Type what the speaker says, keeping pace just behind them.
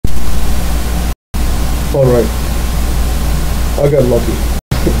Alright. I got lucky.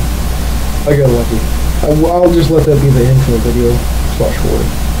 I got lucky. I'll just let that be the intro video. Slash word.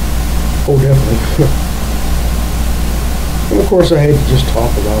 Oh, definitely. And of course, I hate to just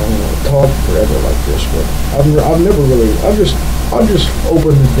talk forever like this, but I've never really, I've just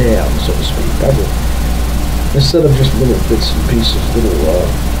opened the dam, so to speak. Instead of just little bits and pieces, little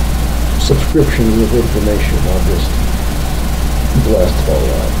subscriptions of information, I'll just blast it all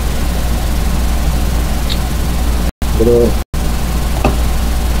out. But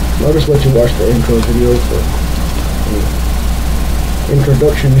I'll just let you watch the intro video for any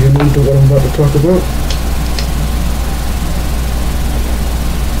introductions you need to what I'm about to talk about.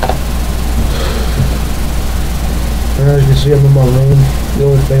 As you can see, I'm in my room. The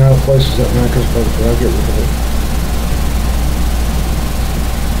only thing out of place is that mattress, but I'll get rid of it.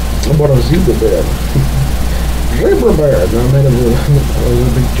 I bought a zebra bed. Zebra bed. And I made a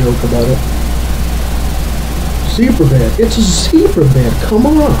big joke about it. Zebra bed. It's a zebra bed. Come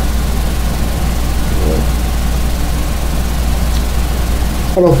on.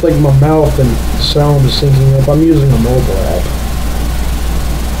 I don't think my mouth and the sound is syncing up. I'm using a mobile app.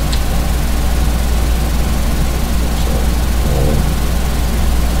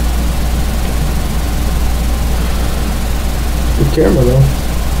 Camera though,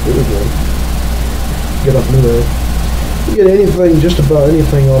 really good. Get off Newegg. You get anything, just about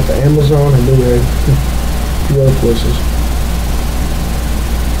anything off of Amazon and Newegg, a few other places.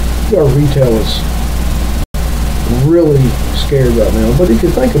 Our retail is really scared right now. But if you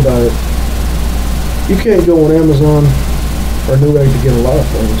think about it, you can't go on Amazon or Newegg to get a lot of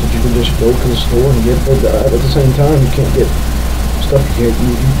things that you can just go to the store and get. But at the same time, you can't get stuff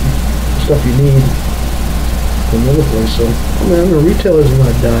stuff you need. Another place, so I mean, the retailers are going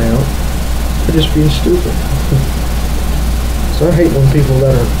to die out. They're just being stupid. So I hate when people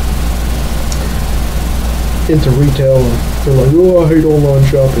that are into retail and they're like, "Oh, I hate online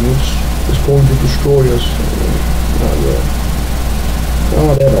shopping. It's going to destroy us." Not really.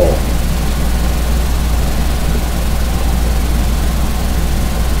 Not at all.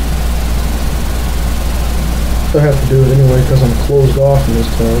 I have to do it anyway because I'm closed off in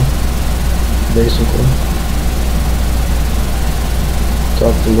this town, basically.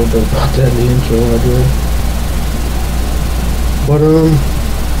 Talked a little bit about that in the intro I did. But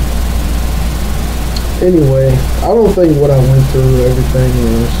anyway, I don't think what I went through, everything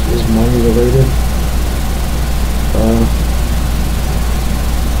is money related.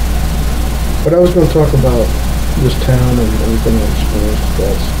 But I was going to talk about this town and everything I've experienced the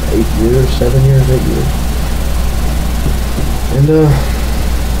past 7 years, 8 years. And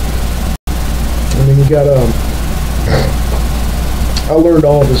I mean, you got I learned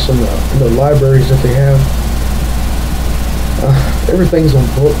all this in the libraries that they have. Everything's on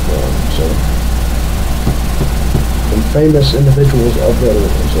book form, so from famous individuals of that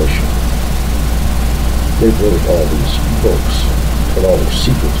organization, they wrote all these books, put all their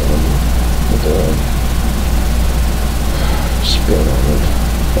secrets on them, with their own spin on it.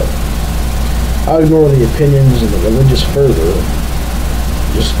 But I ignore the opinions and the religious fervor,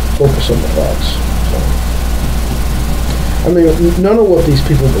 just focus on the facts. So. I mean, none of what these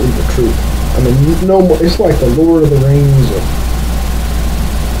people believe are true. I mean, no more. It's like the Lord of the Rings of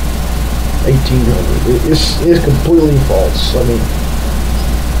 1800. It's completely false. I mean,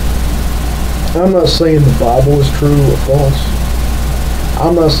 I'm not saying the Bible is true or false.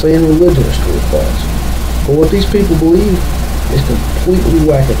 I'm not saying religion is true or false. But what these people believe is completely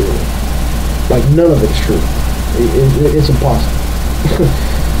wackadoo. Like, none of it's true. It's impossible.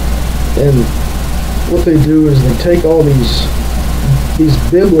 And what they do is they take all these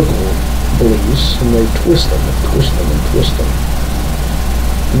biblical beliefs and they twist them and twist them and twist them.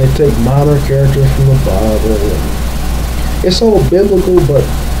 And they take minor characters from the Bible. And it's all biblical, but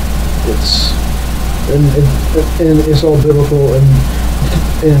it's it's all biblical and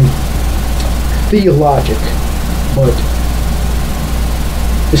theologic, but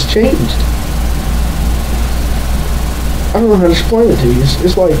it's changed. I don't know how to explain it to you.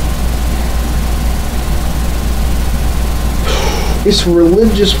 It's like it's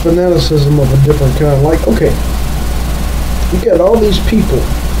religious fanaticism of a different kind. Like, okay, you got all these people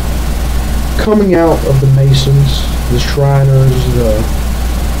coming out of the Masons, the Shriners,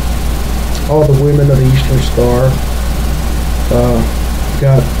 all the women of the Eastern Star.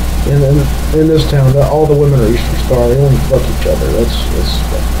 Got in this town, all the women are Eastern Star. They only fuck each other. That's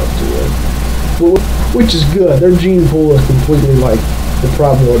up to it. Well, which is good. Their gene pool is completely like the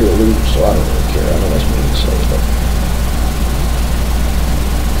probability of losing, so I don't really care. I know that's mean to say, but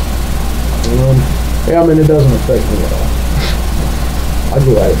yeah, I mean, it doesn't affect me at all. I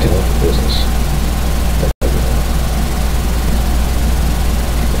go out of town for business.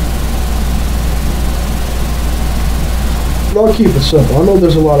 I'll keep it simple. I know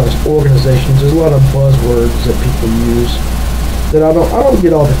there's a lot of organizations, there's a lot of buzzwords that people use that I don't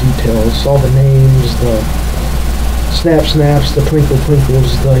get all the details, all the names, the snaps, the twinkles,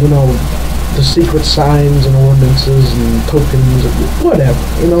 the the secret signs and ordinances and tokens, whatever.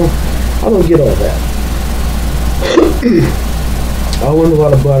 I don't get all that. I learned a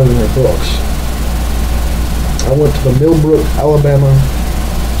lot about it in their books. I went to the Millbrook, Alabama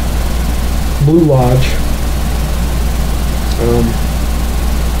Blue Lodge.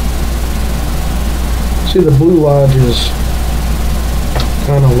 See, the Blue Lodge is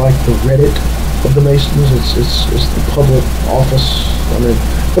kind of like the Reddit of the Masons. It's the public office.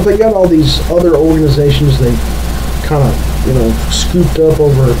 But they got all these other organizations they kind of scooped up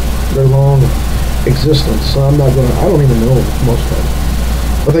over their long existence. So I don't even know most of them.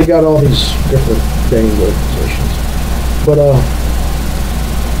 But they got all these different dang organizations. But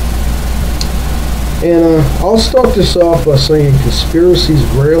I'll start this off by saying conspiracies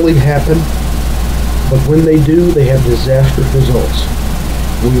rarely happen, but when they do, they have disastrous results.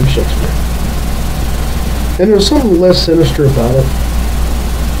 William Shakespeare. And there's something less sinister about it.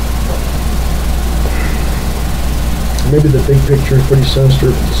 Maybe the big picture is pretty sinister,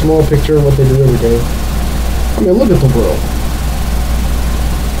 but the small picture and what they do every day. Look at the world.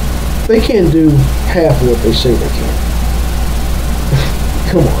 They can't do half of what they say they can.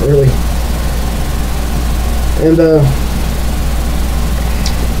 Come on, really? And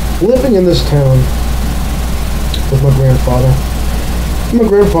living in this town with my grandfather. My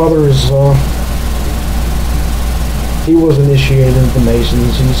grandfather is he was initiated into the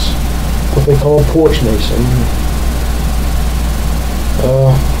Masons. He's what they call a porch Mason.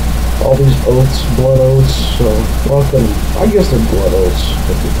 All these oaths, blood oaths. I guess they're blood oaths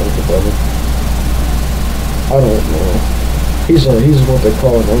if you think about it. I don't know. He's what they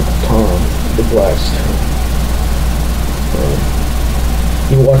call an Uncle Tom, the Blackstone.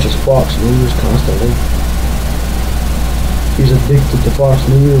 He watches Fox News constantly. He's addicted to Fox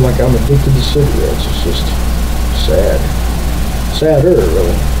News like I'm addicted to cigarettes. It's just sad. Sadder,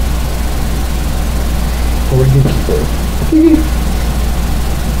 really. Or geeky.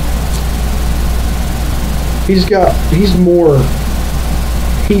 He's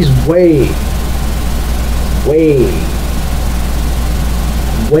way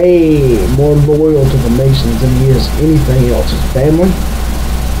more loyal to the Masons than he is anything else. His family,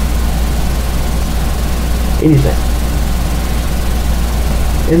 anything.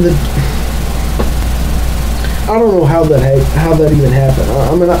 And I don't know how that even happened.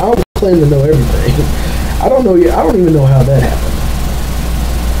 I would claim to know everything. I don't even know how that happened.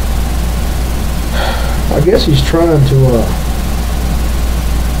 I guess he's trying to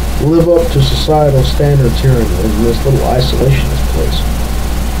live up to societal standards here in this little isolationist place.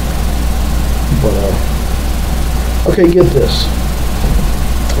 But okay, get this.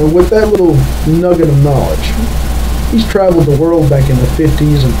 And with that little nugget of knowledge, he's traveled the world back in the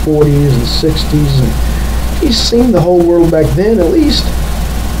 50s and 40s and 60s, and he's seen the whole world back then at least.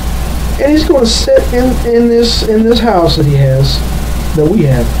 And he's going to sit in this house that we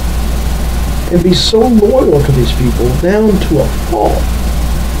have, and be so loyal to these people down to a fault.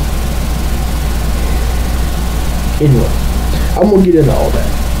 Anyway, I'm going to get into all that.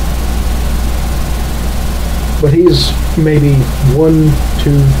 But he's maybe 1,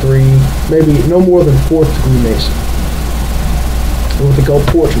 2, 3, maybe no more than 4th degree Mason. What they call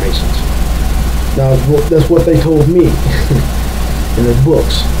porch Masons. Now, that's what they told me in their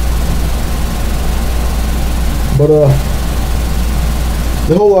books. But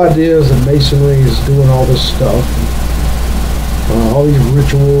the whole idea is that Masonry is doing all this stuff, all these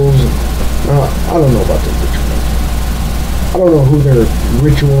rituals. And, I don't know about the rituals. I don't know who they're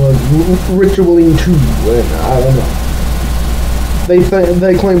ritualing to, and I don't know.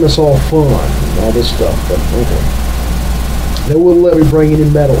 They claim it's all fun and all this stuff, but okay. They wouldn't let me bring any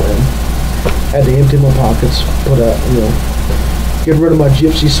metal in. Had to empty my pockets, put get rid of my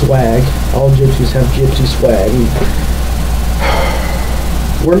gypsy swag. All gypsies have gypsy swag. And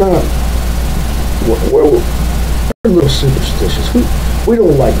we're a little superstitious. We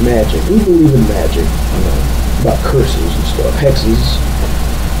don't like magic. We believe in magic, about curses and stuff, hexes.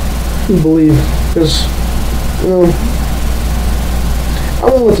 We believe, because, I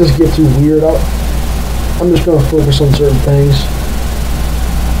don't let this get too weird. I'm just going to focus on certain things.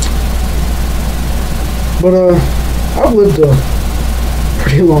 But I've lived a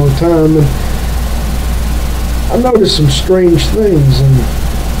pretty long time, and I noticed some strange things, and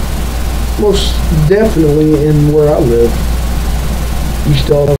most definitely in where I live, East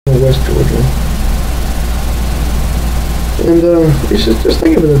Alabama, West Georgia. And it's just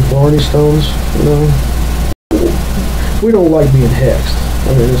think of it as Barney Stones, We don't like being hexed.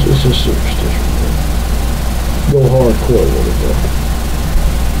 I mean, it's just superstition. Man. Go hardcore with it, bro.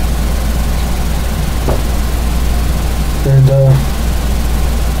 And,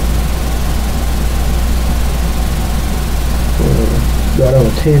 got on a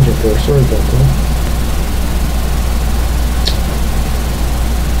tangent there, sorry about that.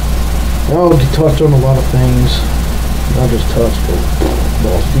 I'll touch on a lot of things. Not just touch, but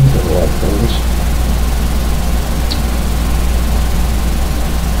balls deep in a lot of things.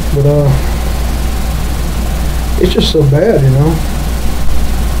 But, it's just so bad, you know.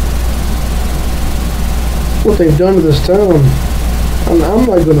 What they've done to this town, I'm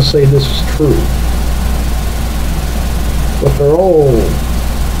not going to say this is true. But they're all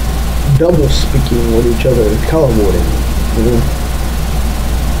double speaking with each other and colorboarding, you know.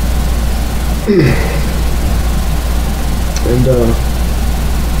 And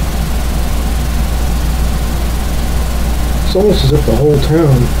it's almost as if the whole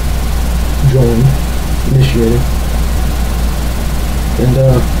town joined, initiated, and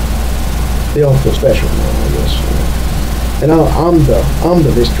they all feel special now, I guess. You know? And I'm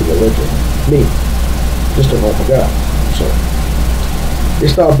the mystery religion, me, just a normal guy. So they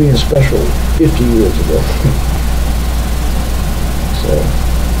stopped being special 50 years ago. So I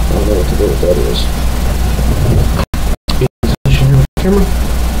don't know what to do with that is. Position here with the camera.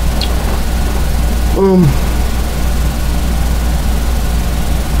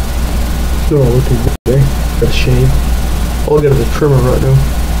 Still not looking good today. Got a shave. All I got is a trimmer right now.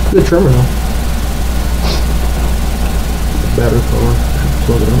 Good trimmer now. Battery power.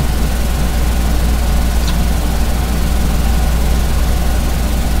 Plug it up.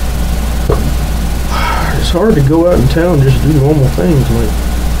 It's hard to go out in town and just do normal things like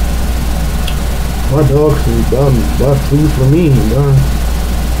buy dog food, buy food for me, buy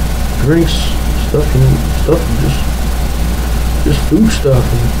drinks, stuff, just food stuff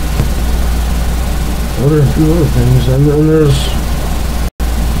and a few other things. And then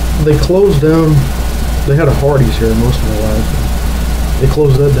they closed down. They had a Hardee's here most of my life. They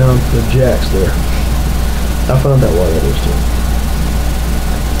closed that down for Jack's there. I found out why that is too.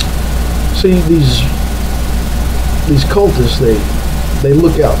 See, these cultists, they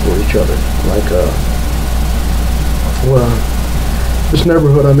look out for each other. Like, this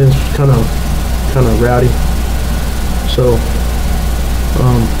neighborhood I'm in is kind of rowdy. So,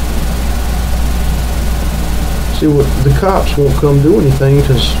 see, what the cops won't come do anything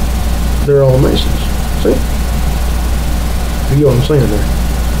because they're all Masons. See? You get what I'm saying there?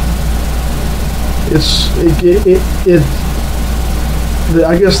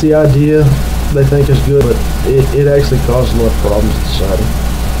 I guess the idea they think is good, but it actually causes a lot of problems in society,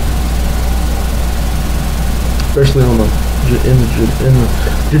 especially in the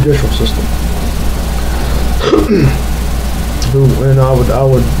judicial system. And I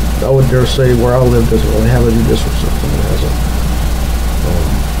would dare say where I live doesn't really have a judicial system. It has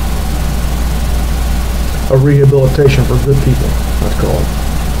a rehabilitation for good people, I'd call it.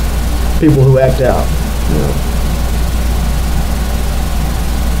 People who act out, you know.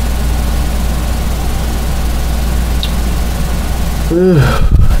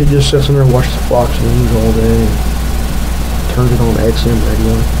 He just sits in there and watches Fox News all day and turns it on XM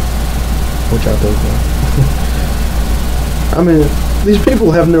radio, which I don't know. I mean, these people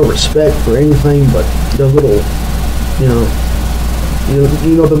have no respect for anything but the little, you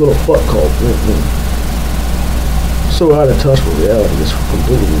know the little fuck cult. So out of touch with reality, it's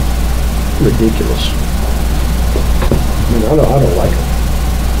completely ridiculous. I mean, I don't like it.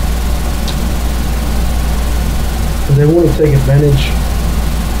 They want to take advantage.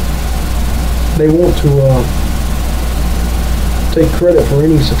 They want to take credit for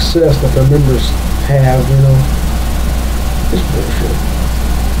any success that their members have, you know. It's bullshit.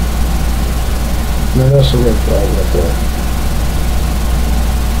 No, that's a red flag right there.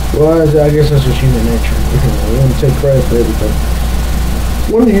 Well, I guess that's just human nature. You know, we want to take credit for everything.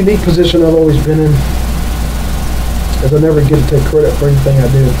 One unique position I've always been in is I never get to take credit for anything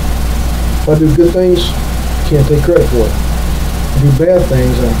I do. If I do good things, can't take credit for it. If I do bad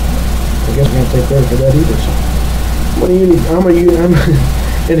things, I guess I can't take credit for that either. So I'm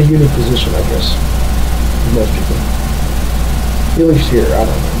in a unique position, I guess, with most people. At least here, I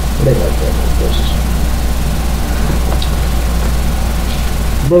don't know. It ain't like that in other places.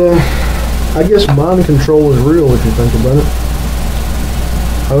 But I guess mind control is real if you think about it.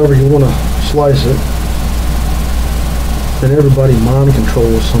 However you want to slice it. And everybody mind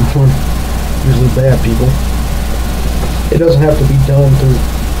controls someone, usually bad people. It doesn't have to be done through,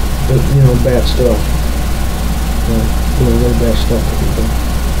 bad stuff. Doing really bad stuff to people.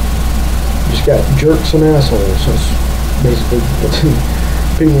 You just got jerks and assholes. basically.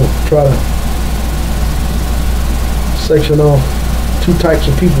 People try to section off two types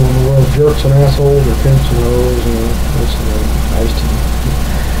of people in the world: jerks and assholes, or pimps and hoes. That's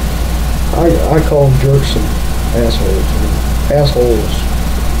I call them jerks and assholes. Assholes.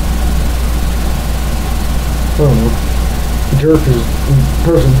 I don't know. Jerk is the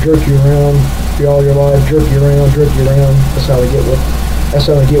person jerk you around all your life, jerk you around. That's how they get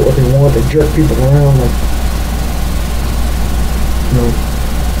what they want. They jerk people around. Like,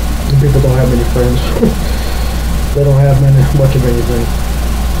 the people don't have many friends. They don't have much of anything.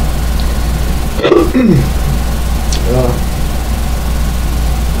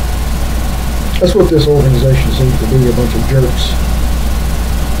 That's what this organization seems to be, a bunch of jerks.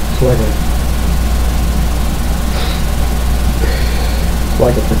 It's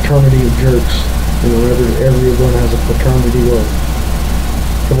like a fraternity of jerks. Everyone has a fraternity, or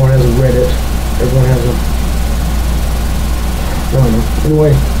everyone has a Reddit. Everyone has a, I don't know.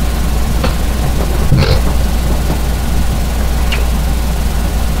 Anyway.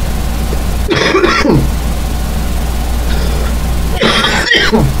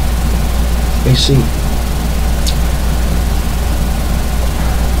 AC.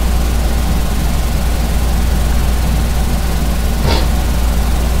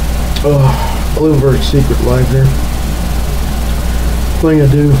 I live a very secret life there. Thing I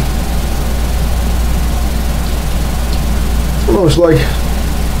do. I don't know, it's like,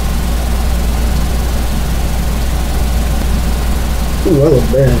 ooh, I look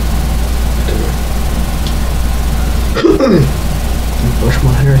bad. Brush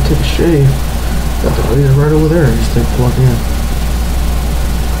my hair, take a shave. Got the laser right over there. Just they plug in.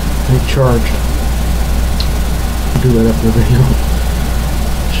 They charged. I'll do that after the video.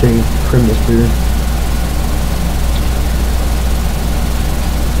 Shave, trim this beard.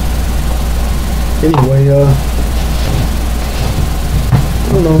 Anyway, I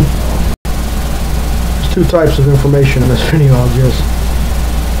don't know. There's two types of information in this video, I guess.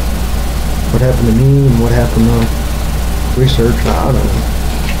 What happened to me and what happened to research, I don't know.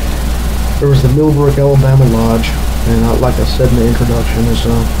 There was the Millbrook, Alabama Lodge, and like I said in the introduction, is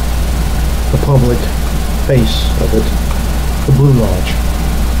the public face of it, the Blue Lodge.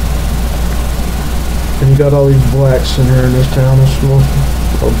 And you got all these blacks in here in this town,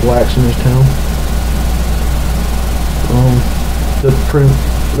 or blacks in this town.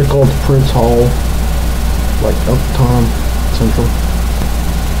 They call it the Prince Hall, like uptown Central.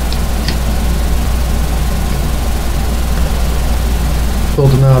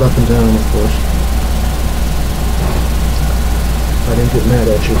 Building out up and down, of course. I didn't get mad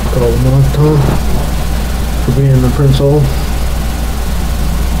at you for calling me all the time for being in the Prince Hall.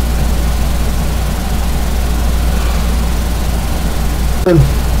 And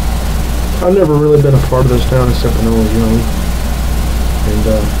I've never really been a part of this town except when I was young. And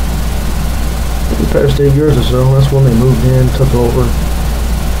the past 8 years or so, that's when they moved in, took over.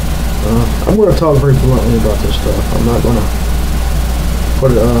 I'm going to talk very bluntly about this stuff. I'm not going to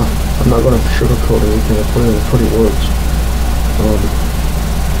sugarcoat anything or put it in pretty words.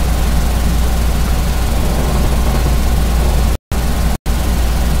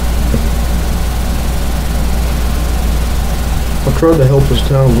 I've tried to help this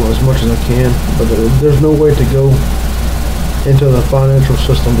town as much as I can, but there's no way to go into the financial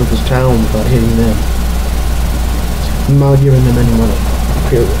system of this town without hitting them. I'm not giving them any money,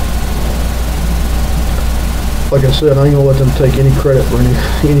 period. Like I said, I ain't gonna let them take any credit for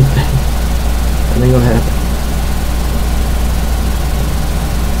anything. It ain't gonna happen.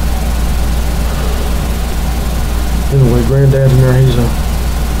 Anyway, Granddad's in there. He's a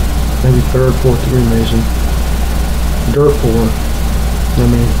maybe 3rd, 4th degree Mason. Dirt poor. I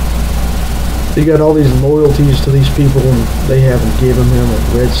mean, you got all these loyalties to these people, and they haven't given him a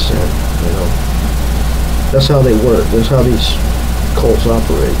red cent. That's how they work. That's how these cults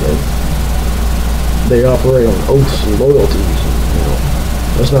operate. They operate on oaths and loyalties.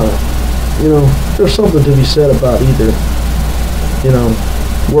 That's not, there's something to be said about either,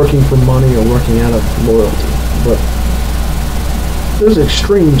 working for money or working out of loyalty. But there's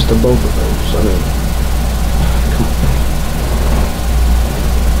extremes to both of those. I mean, come on.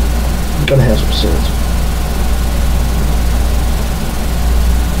 You gotta have some sense.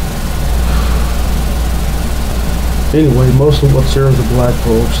 Anyway, most of what's there is the black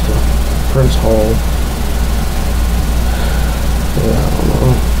folks, the Prince Hall. Yeah, I don't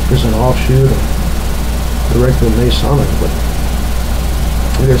know. There's an offshoot of the regular Masonic, but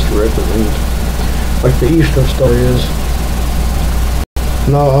I guess the regular means. Like the Eastern Star is.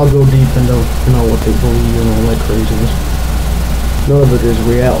 No, I'll go deep into, what they believe and all that craziness. None of it is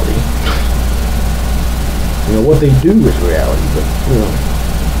reality. You know, what they do is reality, but, you know.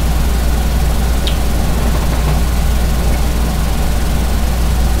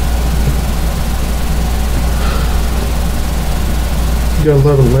 You got a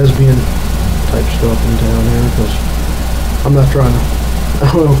lot of lesbian type stuff in town here, because I'm not trying to.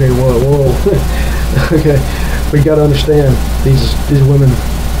 Okay, whoa. Okay, we got to understand these women.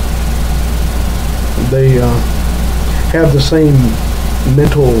 They have the same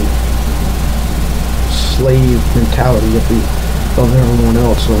mental slave mentality of everyone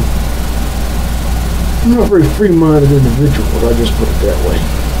else. So I'm not a very free-minded individual. I just put it that way.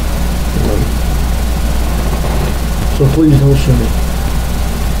 So please don't sue me.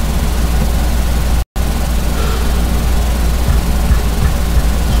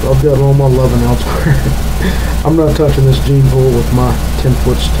 So I've got all my loving elsewhere. I'm not touching this gene pool with my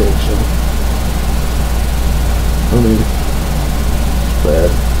 10-foot stick. So I mean, it's bad.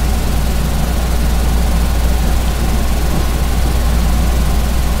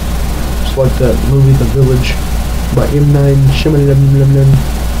 It's like that movie The Village by M. Night Shyamalan.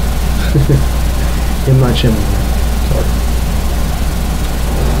 M. Night Shyamalan. Sorry.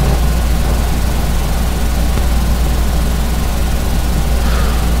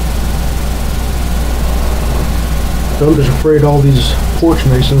 So I'm just afraid all these porch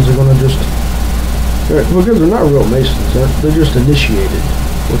masons are going to just, because they're not real masons, they're just initiated.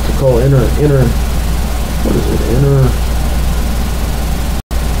 What they call inner, what is it,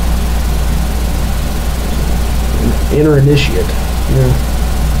 inner initiate. Yeah,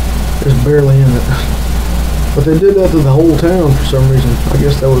 just barely in it. But they did that to the whole town for some reason. I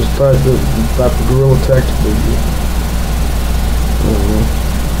guess that was the type of guerrilla tactic they did. I don't know.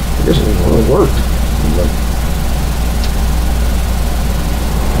 I guess it worked. But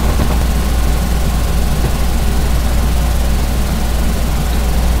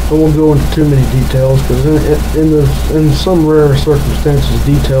I won't go into too many details, because in some rare circumstances,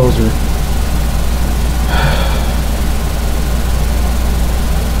 details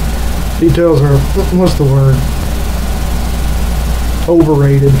are what's the word?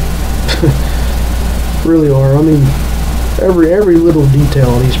 Overrated. Really are. I mean, every little detail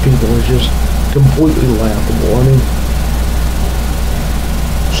of these people is just completely laughable. I mean,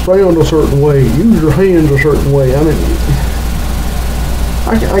 stand a certain way, use your hands a certain way. I mean,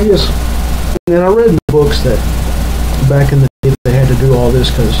 I guess, and I read in books that back in the day they had to do all this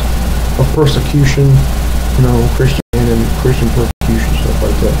because of persecution, you know, Christian persecution, stuff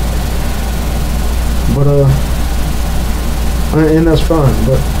like that. But, and that's fine,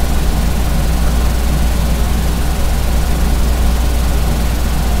 but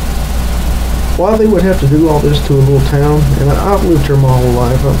why they would have to do all this to a little town, and I've lived here my whole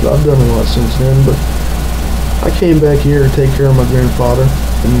life, I've done a lot since then, but I came back here to take care of my grandfather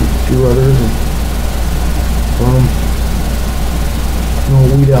and a few others, and you know,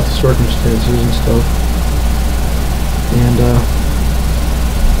 weed out the circumstances and stuff. And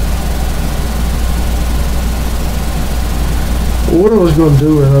what I was going to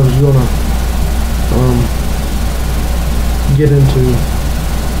do is I was going to get into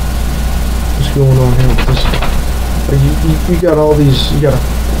what's going on here with this. Like you got all these, you got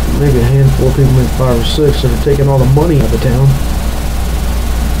maybe a handful of people, maybe 5 or 6, that are taking all the money out of the town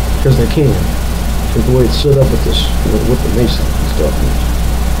because they can. Because the way it's set up with this, with the Masons and stuff.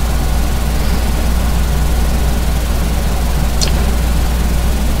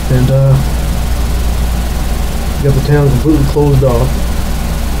 And you got the town completely closed off.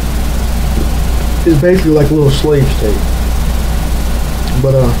 It's basically like a little slave state.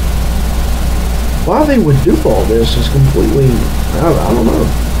 But why they would do all this is completely, I don't know.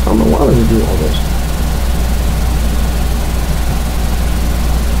 I don't know why they would do all this.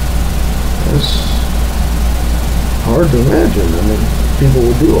 It's hard to imagine. I mean, people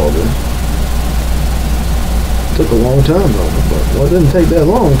would do all this. It took a long time though, but well, it didn't take that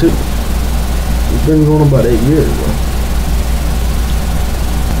long too. It's been going on about 8 years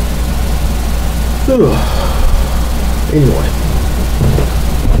though. Anyway.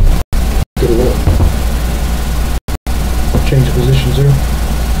 Get a little change of positions here.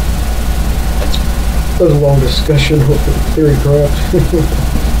 That was a long discussion of theory crap.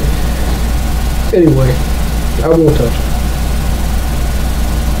 Anyway, I won't touch it.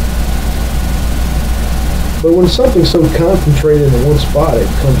 But when something's so concentrated in one spot, it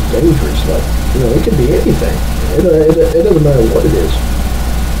becomes dangerous. Like, you know, it could be anything. It doesn't matter what it is.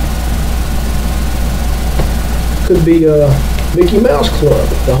 Could be Mickey Mouse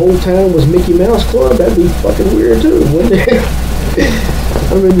Club. If the whole town was Mickey Mouse Club, that'd be fucking weird too, wouldn't it?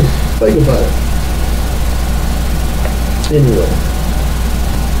 I mean, think about it. Anyway.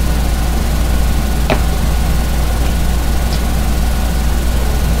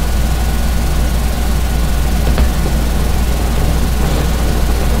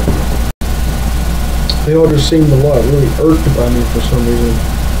 they all just seemed a lot really irked by me for some reason.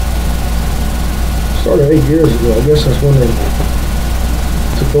 Started 8 years ago. I guess that's when they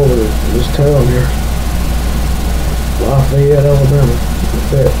took over this town here. Lafayette, Alabama.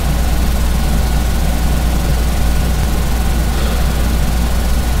 Like that.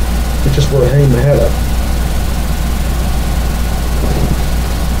 It's just where I hang my hat up.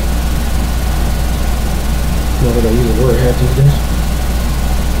 Not that I even wear a hat these days.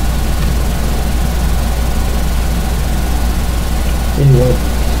 Anyway,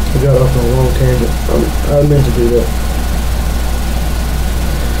 I got off on a long tangent. I meant to do that.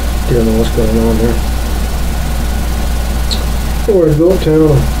 Didn't know what's going on there. Anyway, go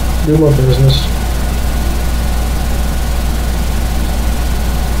uptown and do my business.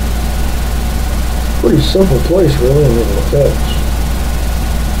 Pretty simple place, really. I mean, look at that.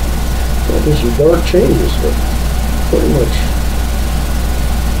 There's some dark changes, but pretty much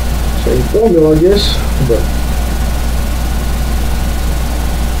same formula, I guess. But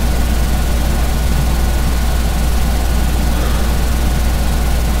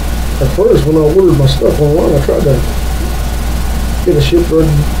at first, when I ordered my stuff online, I tried to get a ship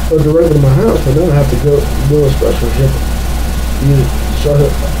directly to my house, but then I have to go do a special ship. Use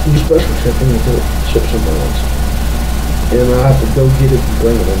special shipping until it ships somewhere else. And I have to go get it and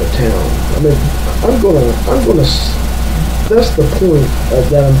bring it into town. I mean, I'm gonna. That's the point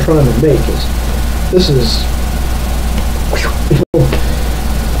that I'm trying to make. Is this is,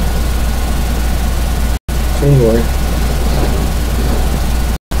 anyway.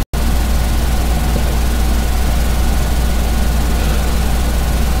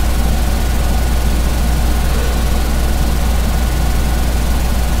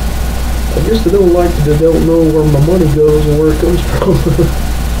 I guess they don't know where my money goes and where it comes from.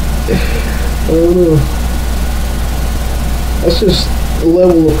 I don't know. That's just a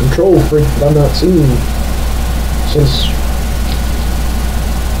level of control freak that I'm not seeing since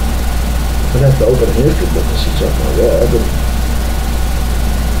I'd have to open a history book to see something like that.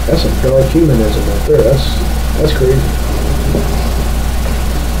 That's some dark humanism right there. That's crazy.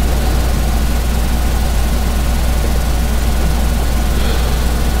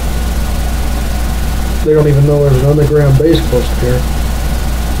 They don't even know there's an underground base close to here.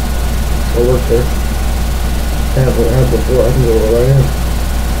 I work there. Have before. I can go right in.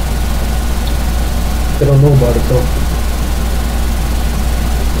 They don't know about it though.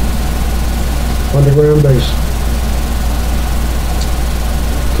 Underground base.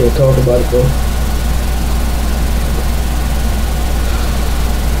 Can't talk about it though.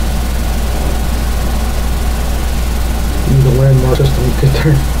 Use the landmark system to get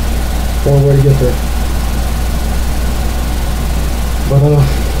there. One way to get there. But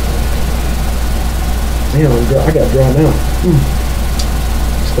man, I got dry now.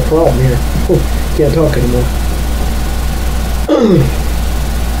 It's the problem here. Can't talk anymore.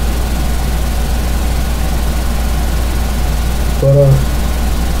 But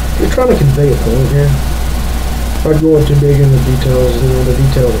you're trying to convey a point here. If I go too big into details, the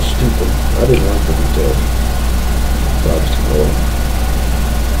details are stupid. I didn't like the details. So I just ignore them.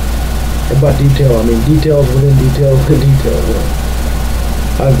 And by detail, I mean details within details within details. You know.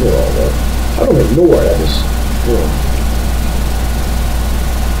 I ignore all that. I don't ignore it, I just, you know.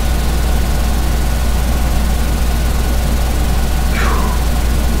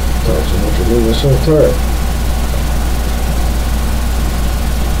 Talk so much, I'm really so tired.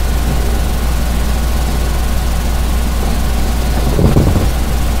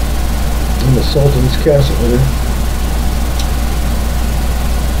 I'm the Sultan's castle here.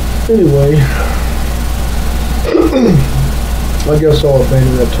 Anyway. I guess I'll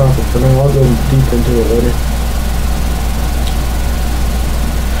abandon that topic for now. I'll go deep into it later.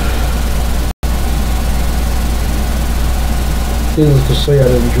 Needless to say, I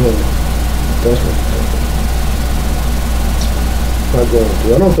didn't enjoy it. That's what I'm talking about. Not going to.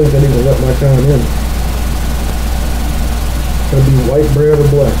 I don't think they'd even let my town in. It'll be white bread or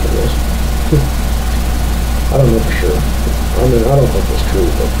black, I guess. I don't know for sure. I mean, I don't think that's true,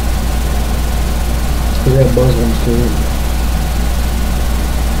 but they have Muslims too.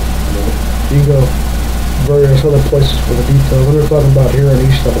 You can go various other places for the details. When they're talking about here in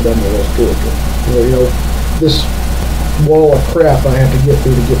East Alabama, West Georgia, you know, this wall of crap I have to get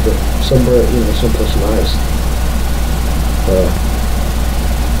through to get to somewhere, you know, someplace nice.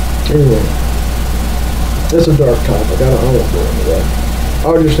 Anyway, that's a dark topic. I won't go into that.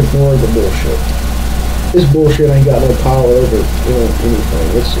 I'll just ignore the bullshit. This bullshit ain't got no power over, you know,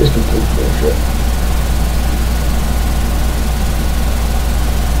 anything. It's complete bullshit.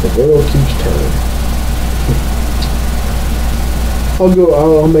 The world keeps turning.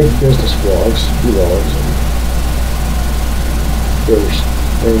 I'll make business vlogs, vlogs, and there's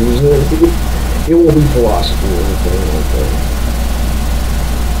things. It won't be philosophy or anything like that.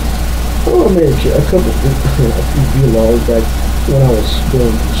 Oh, I made a few vlogs back when I was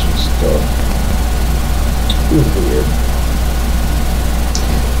going through some stuff. It was weird.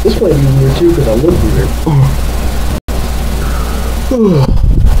 This might be weird too because I look weird.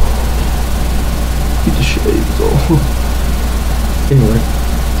 Get the shades off. Anyway,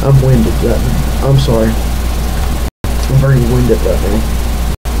 I'm winded. I'm sorry. I'm very winded right now.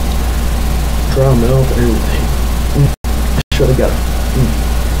 Dry mouth and everything. I should have got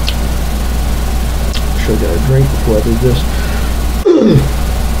a drink before I did this.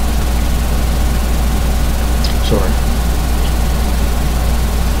 Sorry.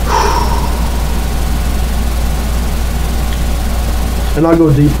 And I'll go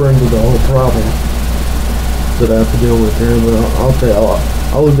deeper into the whole problem that I have to deal with there, but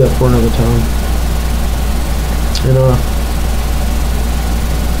I'll leave that for another time.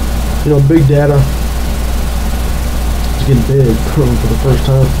 And big data is getting big for the first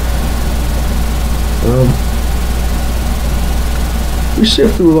time. We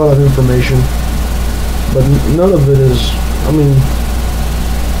sift through a lot of information, but none of it is, I mean,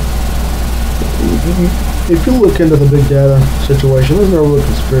 if you look into the big data situation, there's no real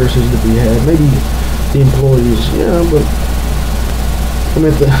conspiracies to be had. Maybe the employees, yeah, but I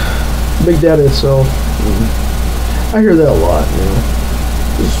mean, the big data itself, I hear that a lot, I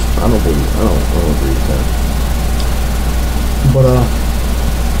don't agree with that. But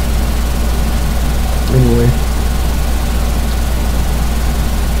anyway,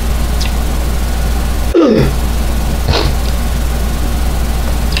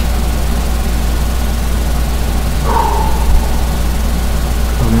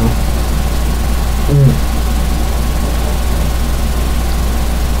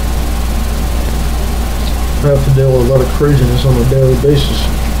 I have to deal with a lot of craziness on a daily basis.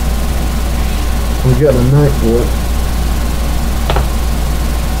 We've got a night for it.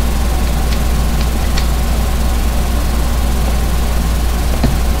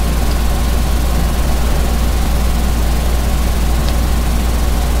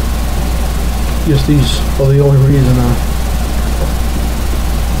 Guess these are the only reason I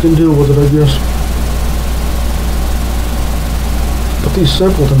can deal with it, I guess. But these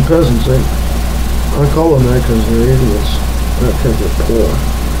simpleton peasants, I call them that because they're idiots, not because they're poor.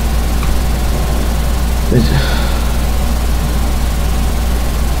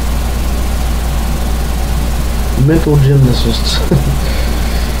 Mental gymnasts.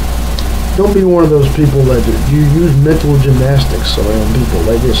 Don't be one of those people that you use mental gymnastics around people.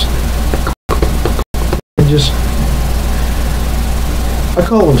 I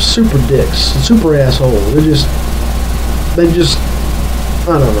call them super dicks, super assholes. They just,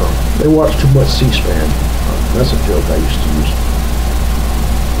 I don't know. They watch too much C-SPAN. That's a joke I used to use.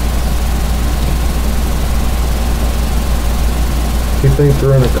 They think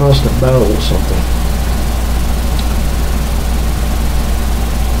they're in a constant battle with something.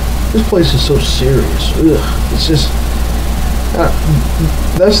 This place is so serious. Ugh. It's just,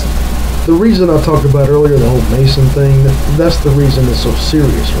 that's the reason I talked about earlier, the whole Mason thing. That's the reason it's so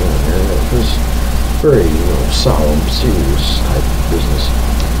serious around here. It's very, solemn, serious type of business.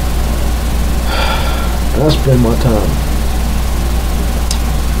 And I spend my time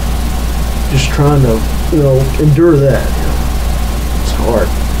just trying to, endure that. It's hard.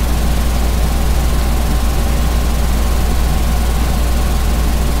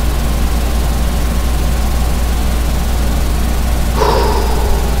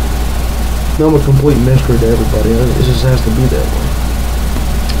 I'm a complete mystery to everybody. It just has to be that way.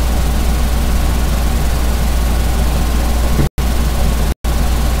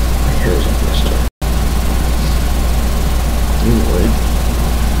 Here's a mystery. Anyway.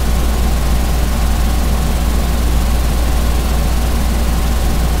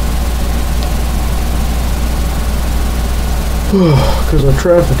 Because I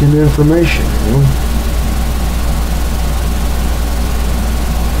traffic in information,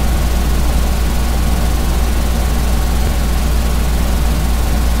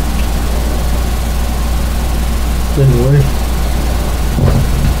 Anyway,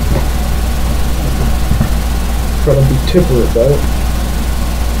 try to be temperate about it.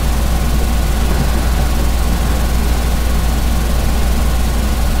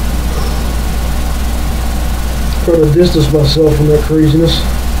 Try to distance myself from that craziness.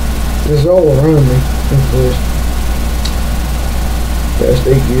 It's all around me, of course. Past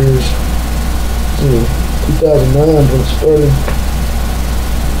 8 years. 2009 when it started.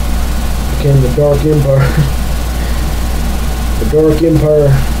 Became the Dark Empire. The Dark Empire.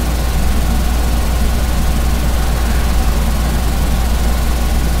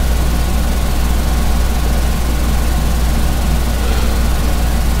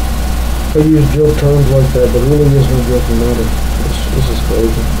 I use joke terms like that, but it really is no joking matter. This is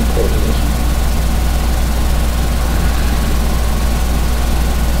crazy.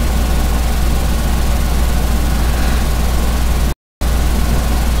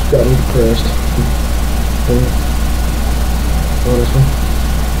 It's got me depressed. Honestly.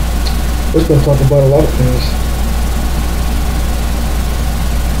 We're going to talk about a lot of things.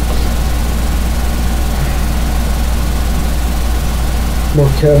 More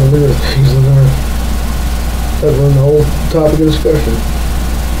cavalier things than that run the whole topic of discussion.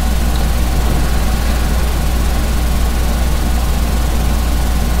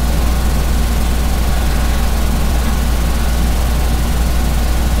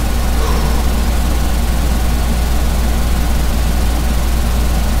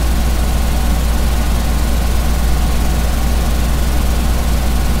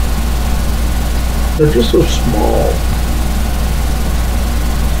 They're just so small.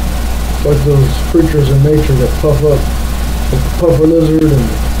 Like those creatures in nature that puff up, like the puffer lizard and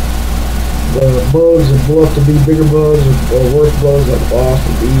the bugs that blow up to be bigger bugs or worse bugs like wasps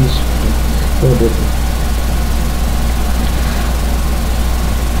and bees. No different.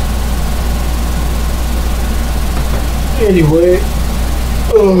 Anyway,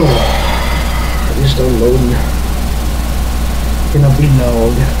 just unloading. Gonna be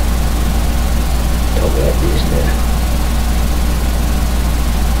gnawed. Tell me that beast now.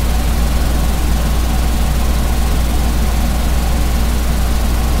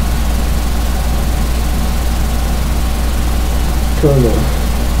 Trying to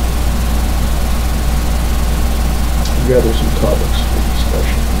gather some topics for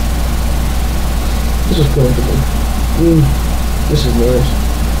discussion. This is comfortable. This is nice.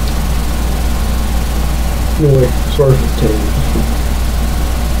 Anyway, sorry for the tangent.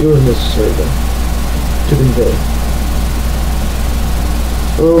 It was necessary though to convey.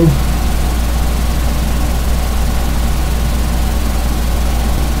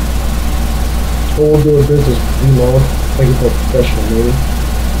 What we'll do with this is vlog. Make it more professional, maybe.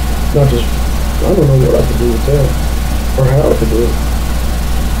 Not just, I don't know what I could do with that. Or how I could do it.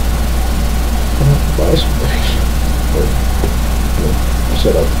 I have to buy some things. Or,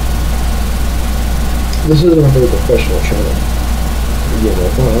 set up. This isn't a very professional channel. You know,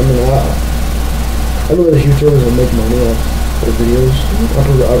 I know that YouTubers will make money off their videos.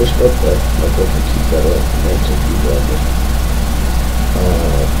 I respect that. I hope they keep that up. And to keep that up.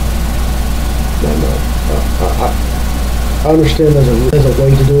 I understand there's a way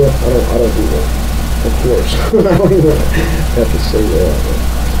to do it. I don't do that. Of course. I don't even have to say that.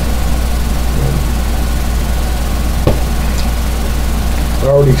 I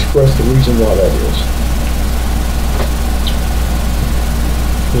already expressed the reason why that is.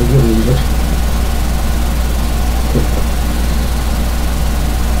 There's a good reason.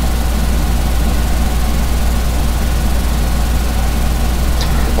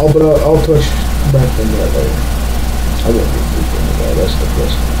 But I'll touch back on that later. I won't get deep into that. That's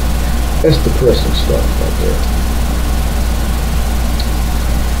depressing. That's depressing stuff right there.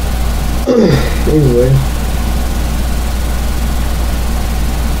 Anyway.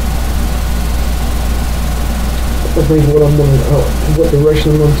 I think what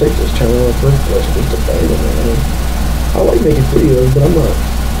direction I'm gonna take this channel in the first place is just abandon it. I like making videos, but I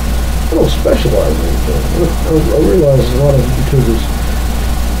don't specialize in anything. I realize a lot of YouTubers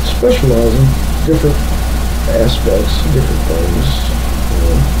specialize in different aspects, different things.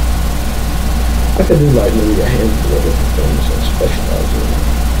 I could do like maybe a handful of different things I specialize in.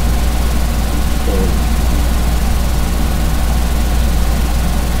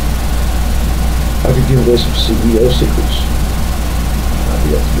 I could give away some CEO secrets. I'd be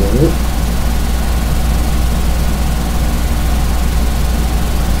up to doing it.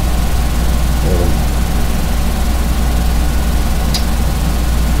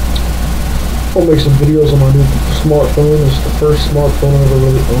 I'll make some videos on my new smartphone. It's the first smartphone I ever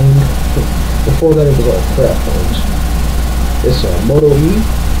really owned. Before that, it was all crap phones. It's a Moto E,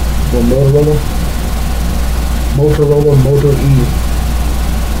 or Motorola Moto E.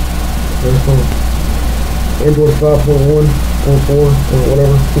 There's phone. Android 5.1.4 or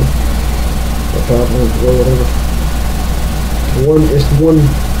whatever. Or 5.0 whatever. It's the one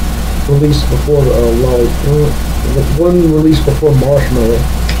released before one released before Marshmallow.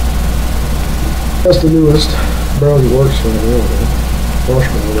 That's the newest. Barely works for me anyway.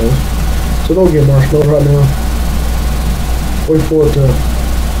 Marshmallow does. So don't get Marshmallow right now. Wait for it to.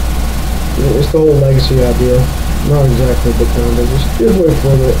 It's the whole legacy idea. Not exactly, but kind of. Just wait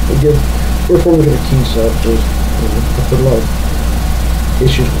for it. Before we get a key set, there's a lot of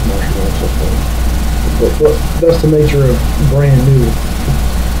issues with martial arts, I think. But that's the nature of brand new.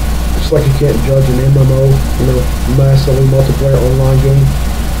 It's like you can't judge an MMO, massively multiplayer online game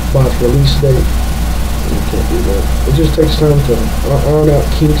by its release date. You can't do that. It just takes time to iron out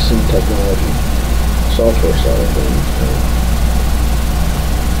kinks in technology, software side of things.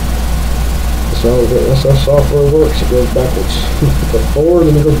 That's how software works. It goes backwards. It goes forward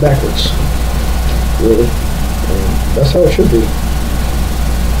and it goes backwards. Really. That's how it should be.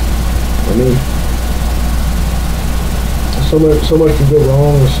 I mean, so much can go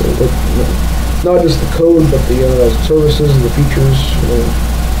wrong. Not just the code, but the services and the features.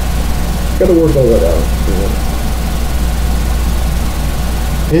 Got to work all that out.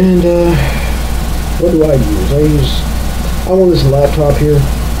 And what do I use? I'm on this laptop here.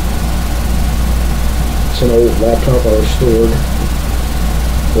 It's an old laptop I restored.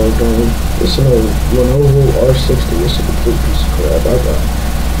 It's an old Lenovo R60. It's a complete piece of crap. I got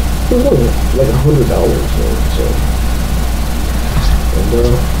it was only like $100 so. And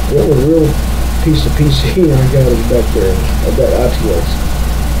the only real piece of PC I got is back there. I got ITX.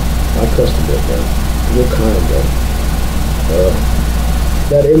 I custom built that. What kind of that?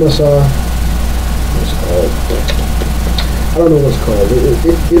 That MSI. What's it called? I don't know what it's called.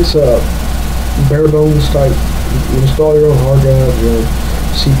 It's a bare bones type. You install your own hard drive, your own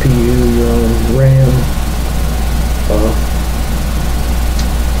CPU, your own RAM.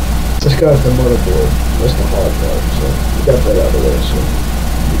 This guy's the motherboard. That's the hard drive. So you got that out of the way. So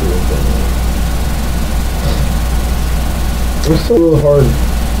you do it that way. It's still real hard.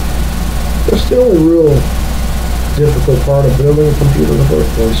 That's the only real difficult part of building a computer in the first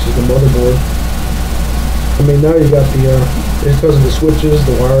place is the motherboard. I mean, now you got because of the switches,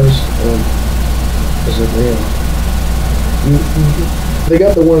 the wires, they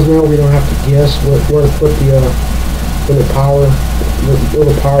got the ones now where you don't have to guess where to put the little power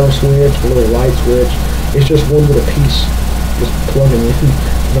switch, the little light switch. It's just one little piece, just plugging in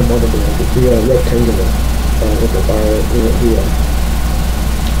the motherboard, the rectangular with the fire, the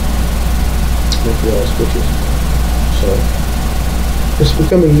switches. So it's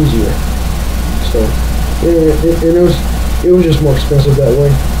becoming easier. So it was just more expensive that way.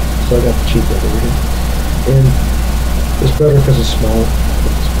 So I got the cheap one, and it's better because it's small.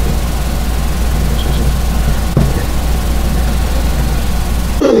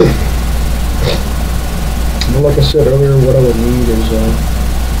 But like I said earlier, what I would need is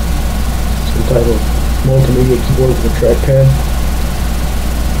some type of multimedia keyboard with a trackpad.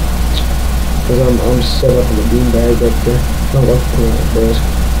 Because I'm set up in the beanbag back there. I don't like to put it on the desk.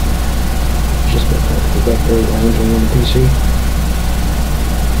 It's just more comfortable back there lounging on the PC.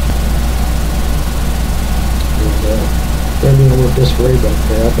 And maybe a little disarray back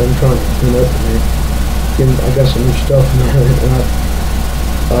there. I've been trying to clean up in there. I got some new stuff in there, and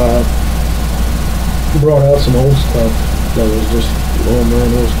I brought out some old stuff that was just, oh man,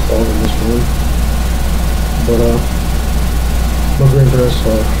 it was clogging this room. But my grandparents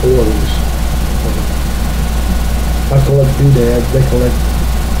are 40s. I collect doodads. They collect,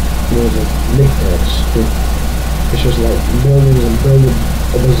 the knickknacks. It's just like millions and billions,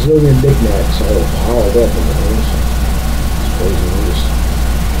 a bazillion knickknacks all piled up in the house. It's crazy.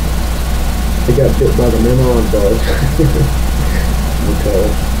 They got bit by the Memon bug. Okay.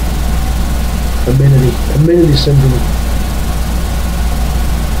 Amenity syndrome.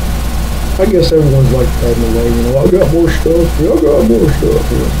 I guess everyone's like that in a way, I got more stuff,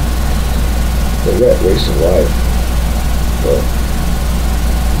 The rat race of life. But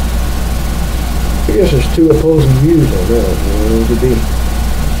I guess there's two opposing views on that, You could be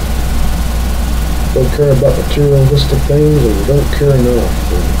don't care about materialistic things, or you don't care enough.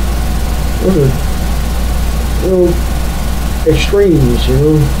 Those are, extremes,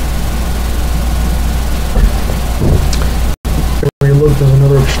 Where you look, there's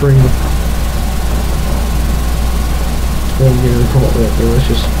another extreme. Don't get into all that, though. It's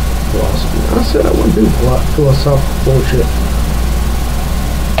just philosophy. I said I wouldn't do philosophical bullshit.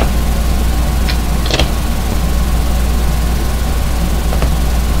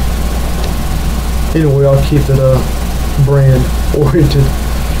 Anyway, I'll keep it brand oriented.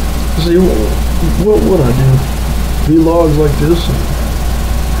 See, what would I do? Vlogs like this?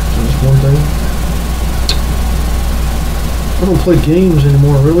 Just one thing. I don't play games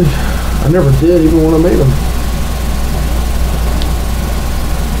anymore, really. I never did, even when I made them.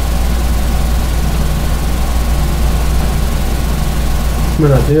 I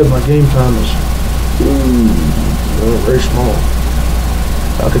mean, I did. My game time is very small.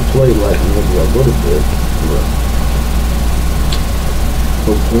 I could play like maybe a little bit, but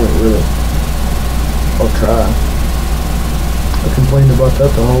the point, really. I'll try. I complained about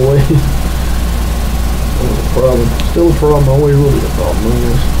that the whole way. That was a problem. Still a problem. Always will be a problem, I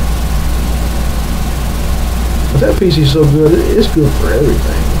guess. But that PC's so good, it's good for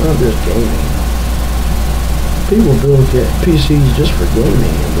everything, not just gaming. People build PCs just for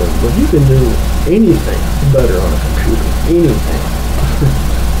gaming, but you can do anything better on a computer. Anything.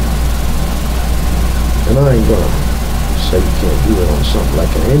 And I ain't gonna say you can't do it on something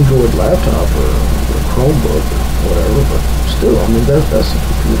like an Android laptop or a Chromebook or whatever, but still, I mean, that's a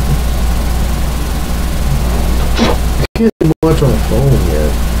computer. You can't do much on a phone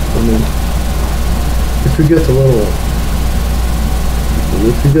yet. I mean, if you get the little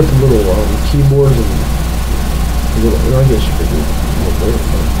keyboards and I guess you could do a little bit,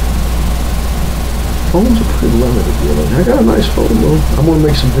 but phones are pretty limited, really. I got a nice phone though. I'm gonna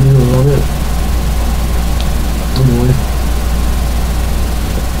make some videos on it. Anyway.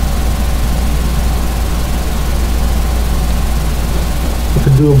 I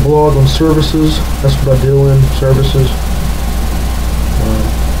could do a blog on services. That's what I deal in, services.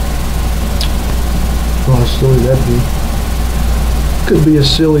 How silly that'd be. Could be as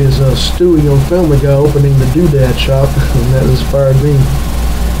silly as Stewie on Family Guy opening the doodad shop, and that inspired me.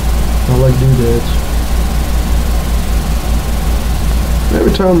 I like doodads.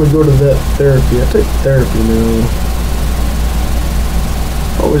 Every time I go to that therapy, I take therapy now.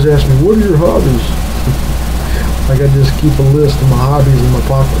 Always ask me, what are your hobbies? Like I just keep a list of my hobbies in my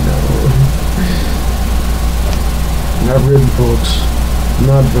pocket now. And I've written books,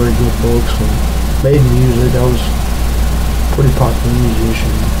 not very good books, and made music. I was a pretty popular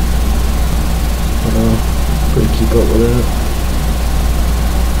musician. But couldn't keep up with that.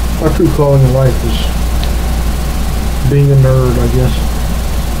 My true calling in life is being a nerd, I guess.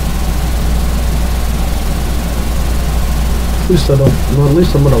 At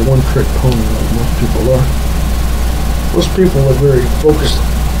least I'm not a one-trick pony like most people are. Most people are very focused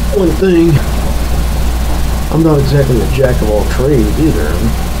on one thing. I'm not exactly a jack of all trades either. I'm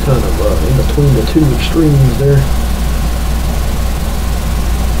kind of in between the two extremes there.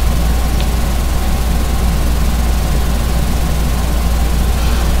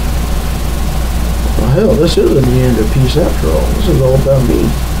 Well, hell, this is a meander piece after all. This is all about me.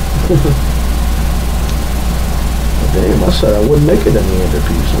 Damn, I said I wouldn't make it a meander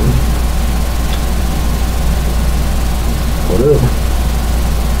piece. Whatever.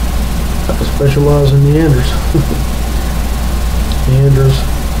 I have to specialize in meanders. Meanders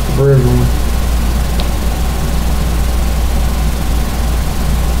for everyone.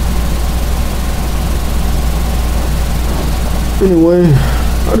 Anyway,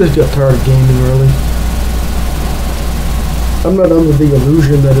 I just got tired of gaming, really. I'm not under the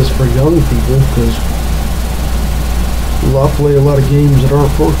illusion that it's for young people, because I play a lot of games that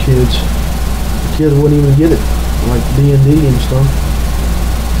aren't for kids. The kids wouldn't even get it, like D&D and stuff.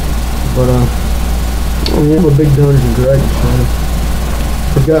 But I'm a big Dungeons and Dragons fan.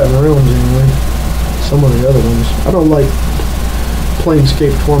 Forgotten Realms anyway. Some of the other ones. I don't like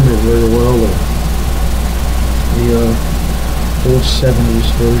Planescape Torment very well, or the old 70s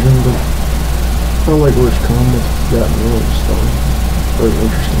version, but I like where it's come with Forgotten Realms stuff. Very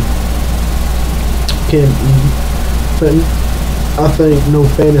interesting. I think no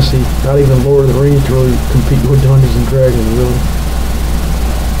fantasy, not even Lord of the Rings, really compete with Dungeons and Dragons, really.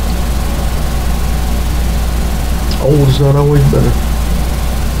 Old is not always better.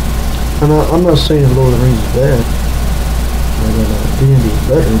 And I'm not saying Lord of the Rings is bad. D&D is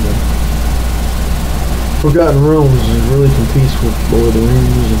better, but Forgotten Realms really competes with Lord of the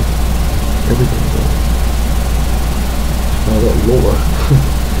Rings and everything. All that lore.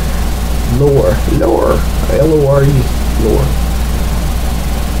 Lore. L-O-R-E. Lore.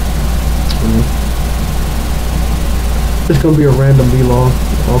 It's gonna be a random vlog.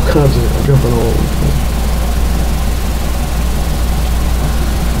 All kinds of jumping all over the place.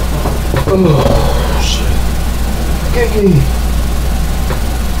 Oh, shit. Giggity.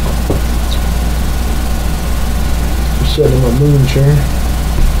 I'm sitting in my moon chair.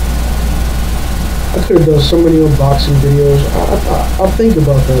 I could have done so many unboxing videos. I think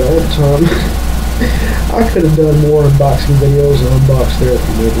about that all the time. I could have done more unboxing videos and unbox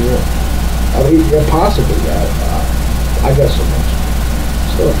therapy maybe. I mean, yeah, possibly. I got so much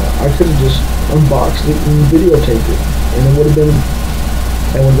stuff. I could have just unboxed it and videotaped it, and it would have been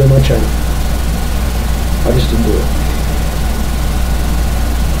my channel. I just didn't do it.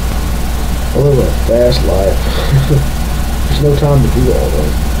 I live a fast life. There's no time to do all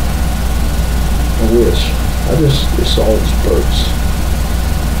that. I wish. It's all spurts.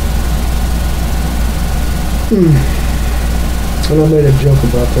 And I made a joke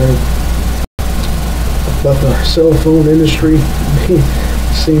about that. About the cell phone industry.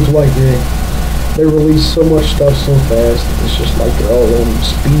 Seems like they release so much stuff so fast. It's just like they're all on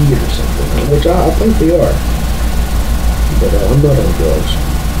speed or something. Which I think they are. But I'm not on drugs.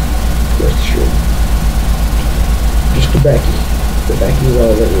 Rest assured. Just tobacco. Tobacco is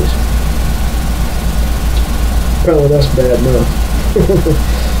all that is. Apparently that's bad enough.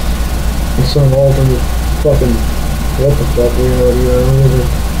 And some alternate fucking what the fuck reality or whatever.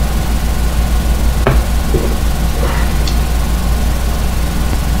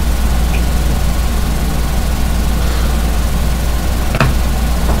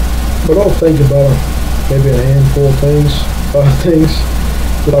 But I'll think about maybe a handful of things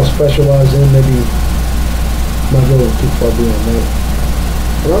that I'll specialize in. Maybe not go too far beyond that.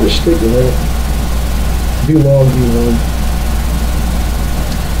 But I'll just stick to that. Vlog V1.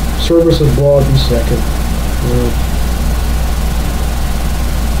 Services blog V2.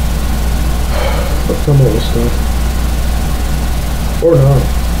 I'll come up with stuff. Or not.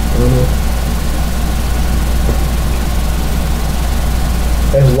 I don't know.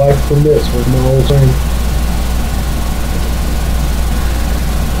 As life permits was my old saying.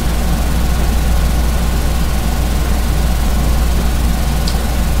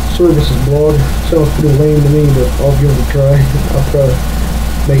 Services blog. Sounds pretty lame to me, but I'll give it a try. I'll try to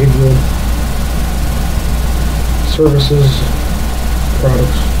make it good. Services,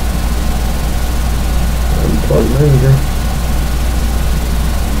 products. I'm product manager.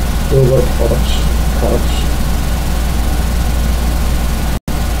 Build up products.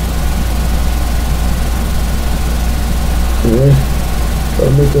 Anyway, try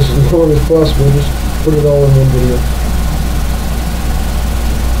to make this as long as possible. Just put it all in one video.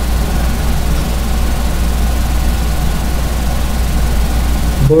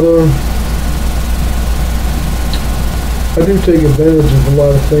 But I do take advantage of a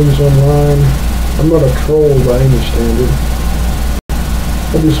lot of things online. I'm not a troll by any standard.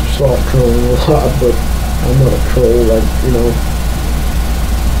 I do some soft trolling a lot, but I'm not a troll. Like,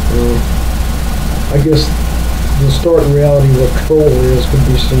 I guess the stark reality of what troll is could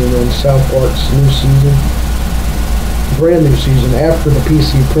be seen on South Park's new season, brand new season after the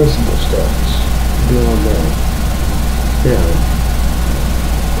PC Principle stuff. It's beyond that. Yeah.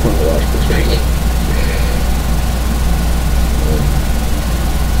 Chronological speaking.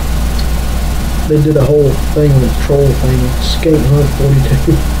 They did a whole thing with troll thing, Skate Hunt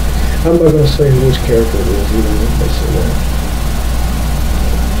 42. I'm not going to say which character it is, even if they say that.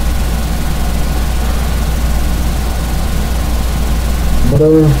 But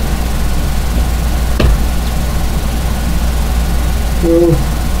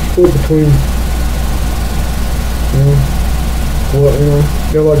split between, what,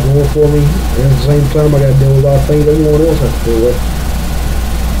 got a lot going for me, and at the same time I got to deal with a lot of things everyone else has to deal with.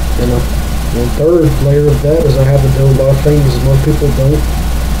 And one third layer of that is I have to deal with a lot of things that most people don't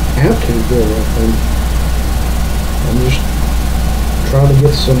have to deal with. And I'm just trying to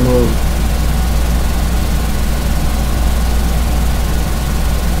get some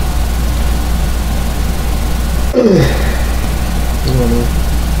I don't know.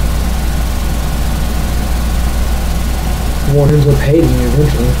 One ends up hating you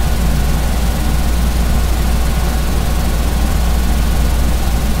eventually.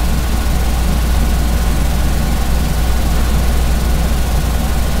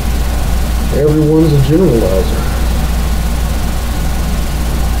 Everyone's a generalizer.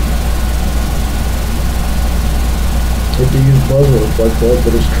 If you use buzzwords like that,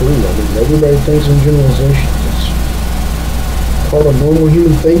 but it's true. I mean, everybody thinks in generalizations. It's part of normal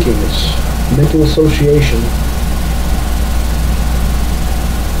human thinking. It's mental association.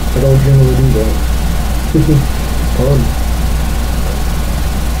 I don't generally do that. Pardon.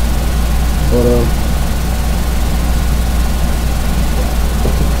 But,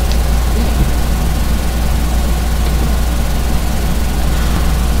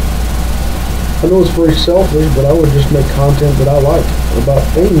 I know it's very selfish, but I would just make content that I like, about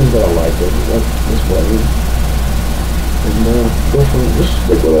things that I like. That's what I mean. And go for it. Just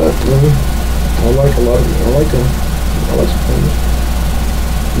stick with that. I like a lot of it. I like some things.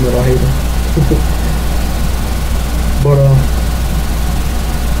 And that I hate them. But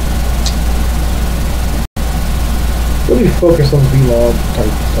let me focus on vlog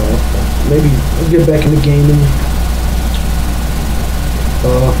type stuff. Maybe I'll get back into gaming.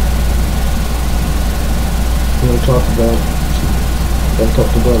 I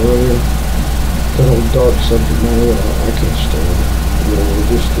talked about earlier, that whole dark subject matter. I can't stand it.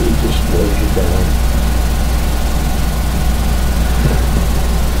 It just slows you down.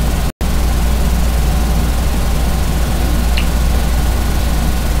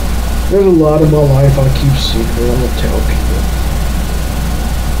 There's a lot of my life I keep secret. I don't tell people.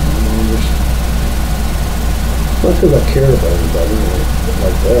 Not because I care about anybody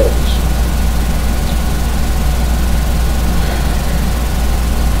like that.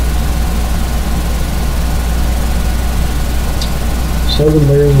 Southern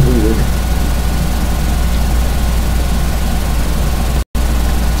layers of weird.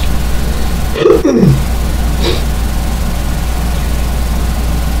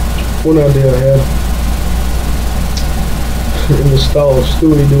 One idea I had in the style of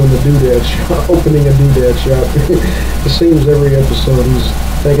Stewie doing the doodad shop, opening a doodad shop. It seems every episode he's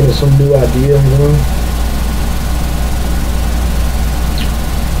thinking of some new idea, you know.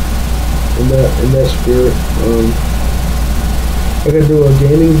 In that spirit, I could do a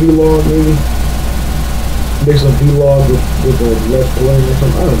gaming vlog maybe. Mix a vlog with a let's play or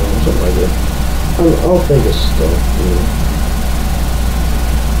something. I don't know, something like that. I'll think of stuff, you know.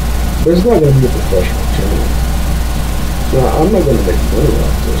 But it's not going to be a professional channel. No, I'm not going to make money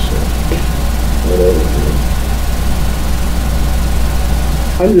off this or whatever, you know.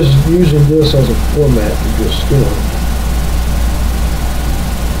 I'm just using this as a format to just, you know,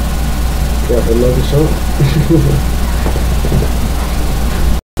 drop a lucky song.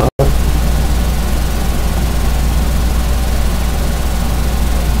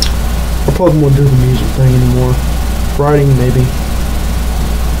 I probably won't do the music thing anymore. Writing, maybe.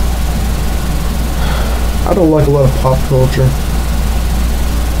 I don't like a lot of pop culture.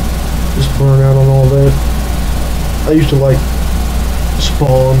 Just burn out on all that. I used to like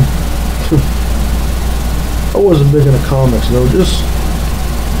Spawn. I wasn't big into comics though, just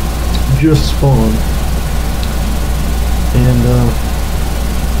Spawn. And I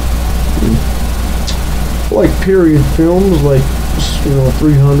like period films, like, you know,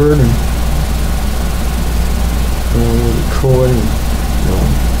 300 and Troy and, you know,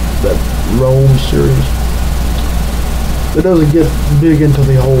 that Rome series. It doesn't get big into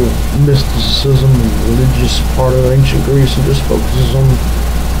the whole mysticism and religious part of ancient Greece. It just focuses on,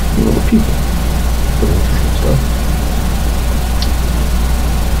 you know, the people. Pretty interesting stuff.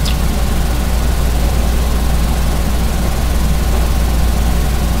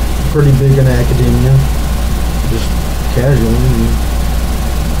 Pretty big in academia, just casually.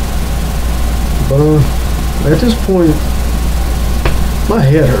 But at this point, my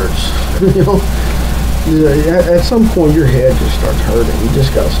head hurts. You know. At some point your head just starts hurting. You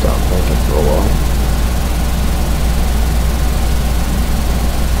just gotta stop thinking for a while.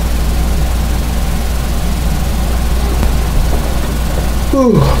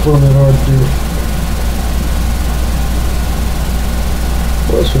 Whew, found that hard to do.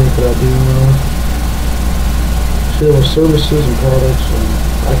 What else could I do? Sale of services and products, and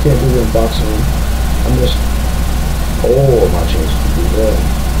I can't do the unboxing. I missed all of my chances to do that.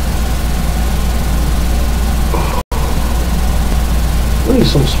 I need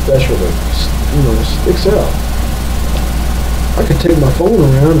something special that, you know, sticks out. I could take my phone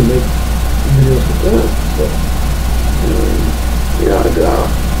around and make videos with that, but, yeah, I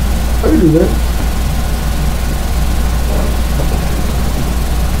could do that.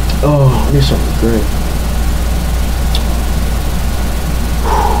 Oh, I need something to drink.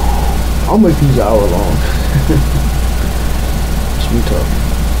 I'll make these hour long. Sweet talk.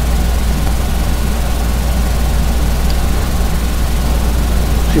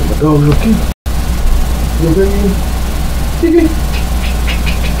 See my dog's looking. You okay? Kiki?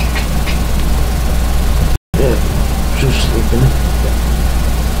 Yeah, she's sleeping.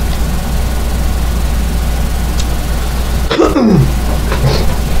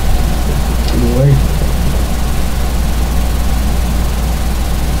 Anyway.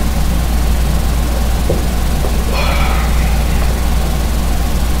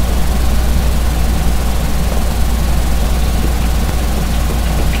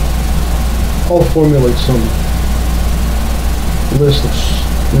 I'll formulate some list of,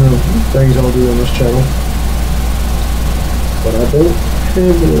 you know, things I'll do on this channel, but I don't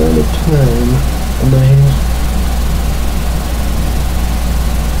have a lot of time on my hands,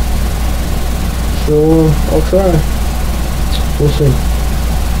 so I'll try. We'll see.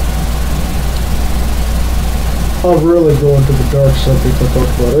 I'll really go into the dark subject I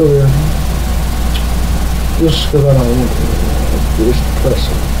talked about earlier, just because I don't want to. It's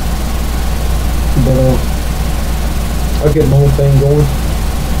depressing. But I'll get my whole thing going,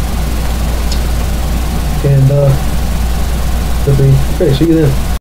 and it'll be okay. See you then.